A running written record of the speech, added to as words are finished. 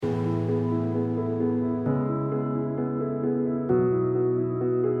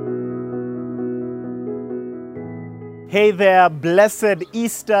Hey there, blessed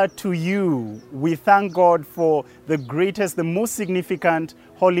Easter to you. We thank God for the greatest, the most significant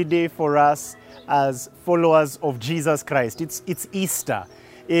holiday for us as followers of Jesus Christ. It's Easter.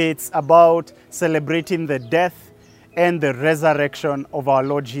 It's about celebrating the death and the resurrection of our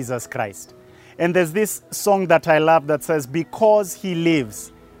Lord Jesus Christ. And there's this song that I love that says, "Because he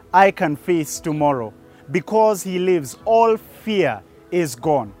lives, I can face tomorrow. Because he lives, all fear is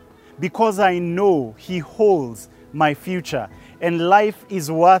gone. Because I know he holds my future, and life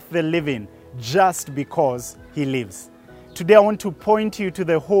is worth the living just because he lives." Today I want to point you to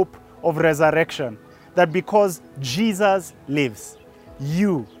the hope of resurrection, that because Jesus lives,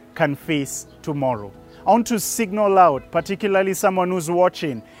 you can face tomorrow. I want to signal out, particularly someone who's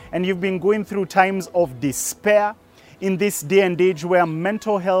watching, and you've been going through times of despair in this day and age where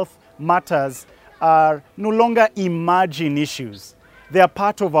mental health matters are no longer emerging issues. They are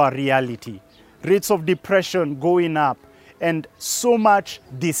part of our reality. Rates of depression going up, and so much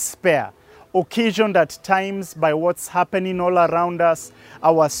despair, occasioned at times by what's happening all around us,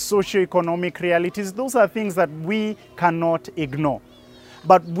 our socio-economic realities. Those are things that we cannot ignore.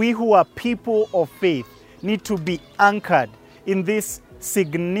 But we who are people of faith need to be anchored in this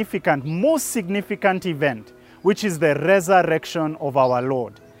significant, most significant event, which is the resurrection of our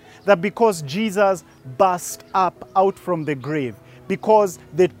Lord. That because Jesus burst up out from the grave, because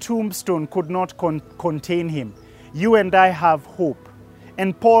the tombstone could not contain him, you and I have hope.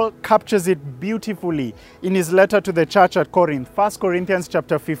 And Paul captures it beautifully in his letter to the church at Corinth. 1 Corinthians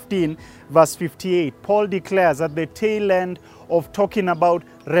chapter 15, verse 58. Paul declares at the tail end of talking about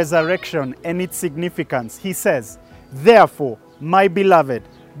resurrection and its significance, he says, "Therefore, my beloved,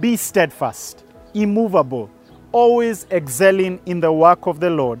 be steadfast, immovable, always excelling in the work of the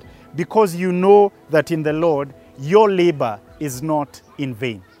Lord, because you know that in the Lord your labor is not in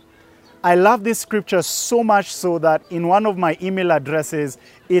vain." I love this scripture so much so that in one of my email addresses,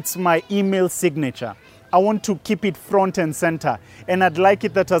 it's my email signature. I want to keep it front and center. And I'd like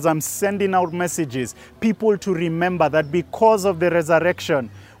it that as I'm sending out messages, people to remember that because of the resurrection,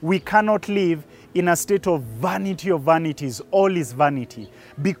 we cannot live in a state of vanity of vanities. All is vanity.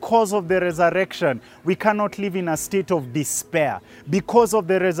 Because of the resurrection, we cannot live in a state of despair. Because of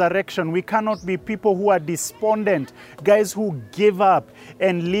the resurrection, we cannot be people who are despondent, guys who give up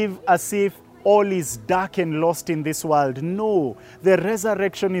and live as if all is dark and lost in this world. No, the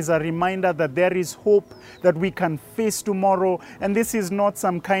resurrection is a reminder that there is hope, that we can face tomorrow. And this is not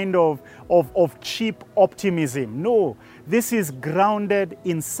some kind of cheap optimism. No, this is grounded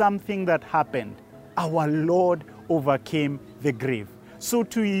in something that happened. Our Lord overcame the grave. So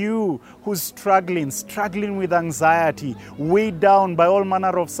to you who's struggling with anxiety, weighed down by all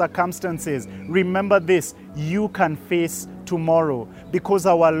manner of circumstances, remember this: you can face tomorrow because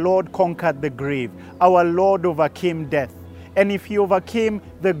our Lord conquered the grave. Our Lord overcame death. And if he overcame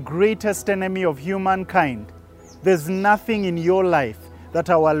the greatest enemy of humankind, there's nothing in your life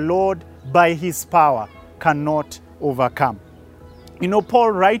that our Lord, by his power, cannot overcome. You know,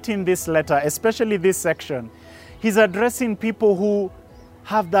 Paul writing this letter, especially this section, he's addressing people who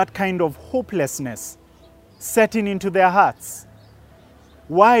have that kind of hopelessness setting into their hearts.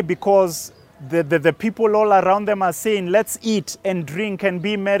 Why? Because the people all around them are saying, let's eat and drink and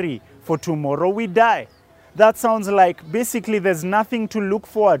be merry, for tomorrow we die. That sounds like basically there's nothing to look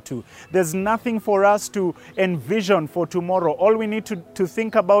forward to. There's nothing for us to envision for tomorrow. All we need to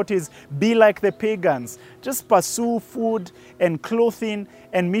think about is be like the pagans. Just pursue food and clothing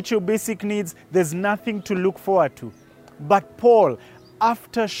and meet your basic needs. There's nothing to look forward to. But Paul,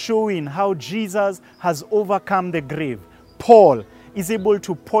 after showing how Jesus has overcome the grave, Paul is able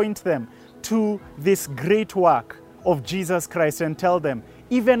to point them to this great work of Jesus Christ and tell them,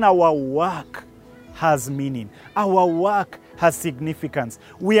 even our work has meaning. Our work has significance.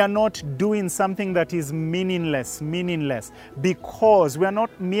 We are not doing something that is meaningless, because we are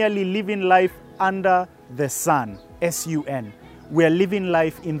not merely living life under the sun, S-U-N. We are living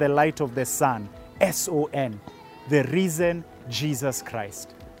life in the light of the sun, S-O-N, the risen Jesus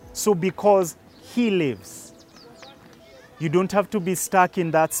Christ. So because he lives, you don't have to be stuck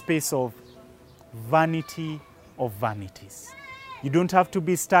in that space of vanity of vanities. You don't have to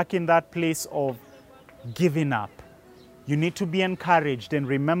be stuck in that place of giving up. You need to be encouraged and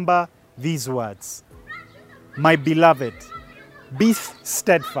remember these words: my beloved, be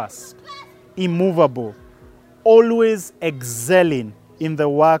steadfast, immovable, always excelling in the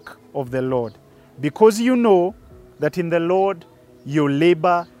work of the Lord, because you know that in the Lord your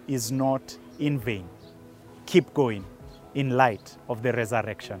labor is not in vain. Keep going in light of the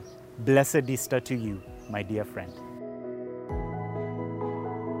resurrection. Blessed Easter to you, my dear friend.